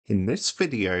In this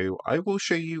video, I will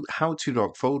show you how to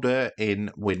lock folder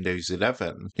in Windows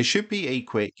 11. It should be a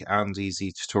quick and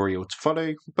easy tutorial to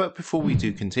follow, but before we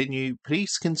do continue,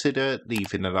 please consider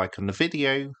leaving a like on the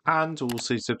video and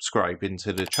also subscribing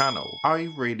to the channel. I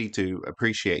really do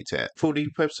appreciate it. For the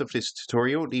purpose of this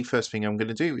tutorial, the first thing I'm going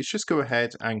to do is just go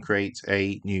ahead and create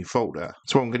a new folder.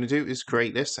 So what I'm going to do is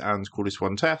create this and call this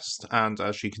one test, and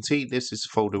as you can see, this is the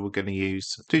folder we're going to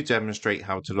use to demonstrate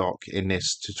how to lock in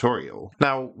this tutorial.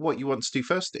 Now, what you want to do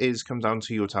first is come down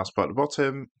to your taskbar at the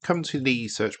bottom, come to the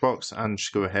search box and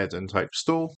just go ahead and type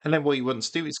store. And then what you want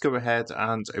to do is go ahead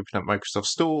and open up Microsoft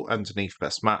Store underneath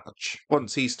Best Match.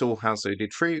 Once the store has loaded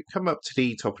through, come up to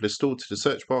the top of the store to the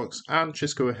search box and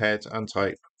just go ahead and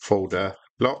type folder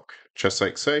lock, just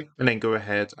like so, and then go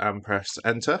ahead and press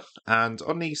enter. And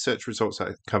on the search results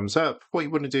that comes up, what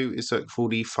you want to do is look for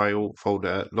the file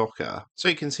folder locker. So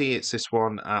you can see it's this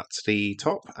one at the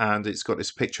top, and it's got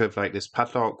this picture of like this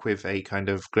padlock with a kind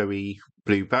of glowy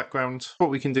blue background.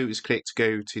 What we can do is click to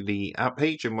go to the app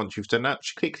page, and once you've done that,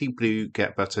 just click the blue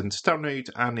get button to download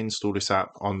and install this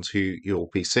app onto your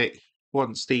PC.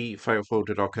 Once the file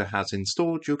folder locker has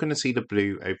installed, you're going to see the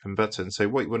blue open button. So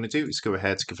what you want to do is go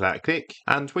ahead and give that a click.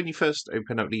 And when you first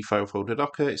open up the file folder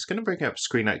locker, it's going to bring up a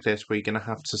screen like this where you're going to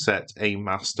have to set a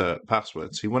master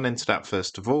password. So you want to enter that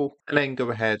first of all, and then go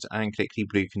ahead and click the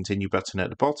blue continue button at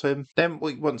the bottom. Then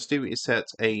what you want to do is set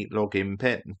a login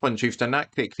pin. Once you've done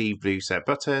that, click the blue set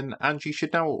button, and you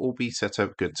should now all be set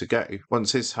up good to go.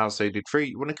 Once this has loaded through,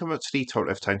 you want to come up to the top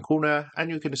left hand corner, and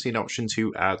you're going to see an option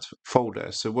to add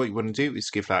folder. So what you want to do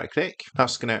is give that a click.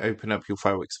 That's going to open up your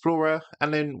file explorer,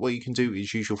 and then what you can do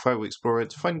is use your file explorer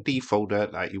to find the folder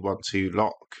that you want to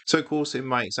lock. So of course, in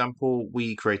my example,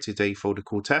 we created a folder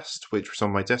called test, which was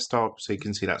on my desktop, so you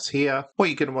can see that's here. What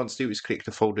you're going to want to do is click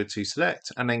the folder to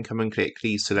select, and then come and click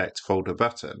the select folder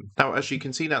button. Now, as you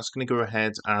can see, that's going to go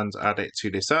ahead and add it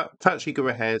to this app. To actually go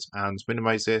ahead and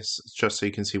minimize this, just so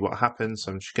you can see what happens,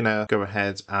 so I'm just going to go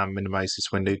ahead and minimize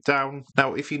this window down.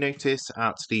 Now, if you notice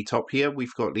at the top here,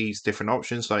 we've got these different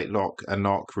options like lock,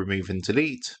 unlock, remove and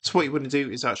delete. So what you want to do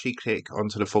is actually click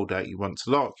onto the folder you want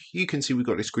to lock. You can see we've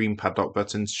got this green padlock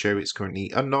button to show it's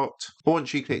currently unlocked. But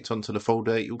once you clicked onto the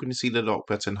folder, you're going to see the lock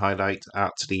button highlight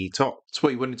at the top. So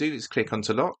what you want to do is click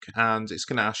onto lock, and it's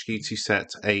going to ask you to set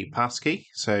a passkey.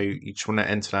 So you just want to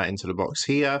enter that into the box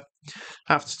here.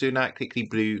 After doing that, click the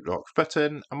blue lock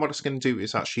button, and what it's going to do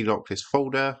is actually lock this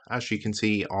folder. As you can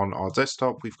see on our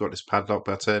desktop, we've got this padlock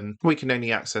button. We can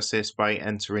only access this by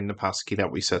entering the passkey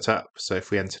that we set up. So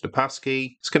if we enter the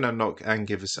passkey, it's going to unlock and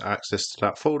give us access to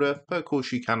that folder, but of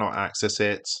course you cannot access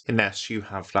it unless you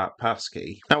have that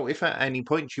passkey. Now, if at any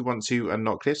point you want to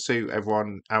unlock this so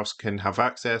everyone else can have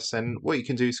access, then what you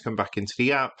can do is come back into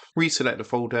the app, reselect the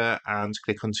folder and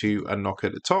click onto unlock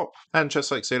at the top, and just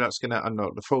like so, that's going to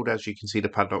unlock the folder. As you can see, the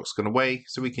padlock's gone away,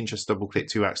 so we can just double click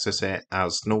to access it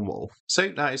as normal. So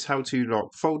that is how to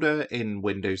lock folder in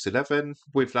Windows 11.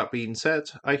 With that being said,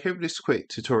 I hope this quick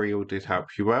tutorial did help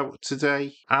you out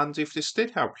today, and if this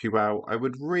did help you out, I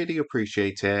would really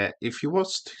appreciate it if you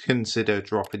was to consider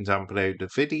dropping down below the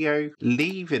video,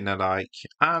 leaving a like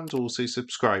and also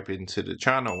subscribing to the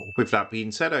channel. With that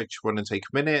being said, I just want to take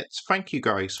a minute to thank you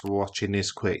guys for watching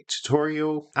this quick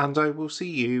tutorial, and I will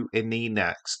see you in the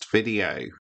next video.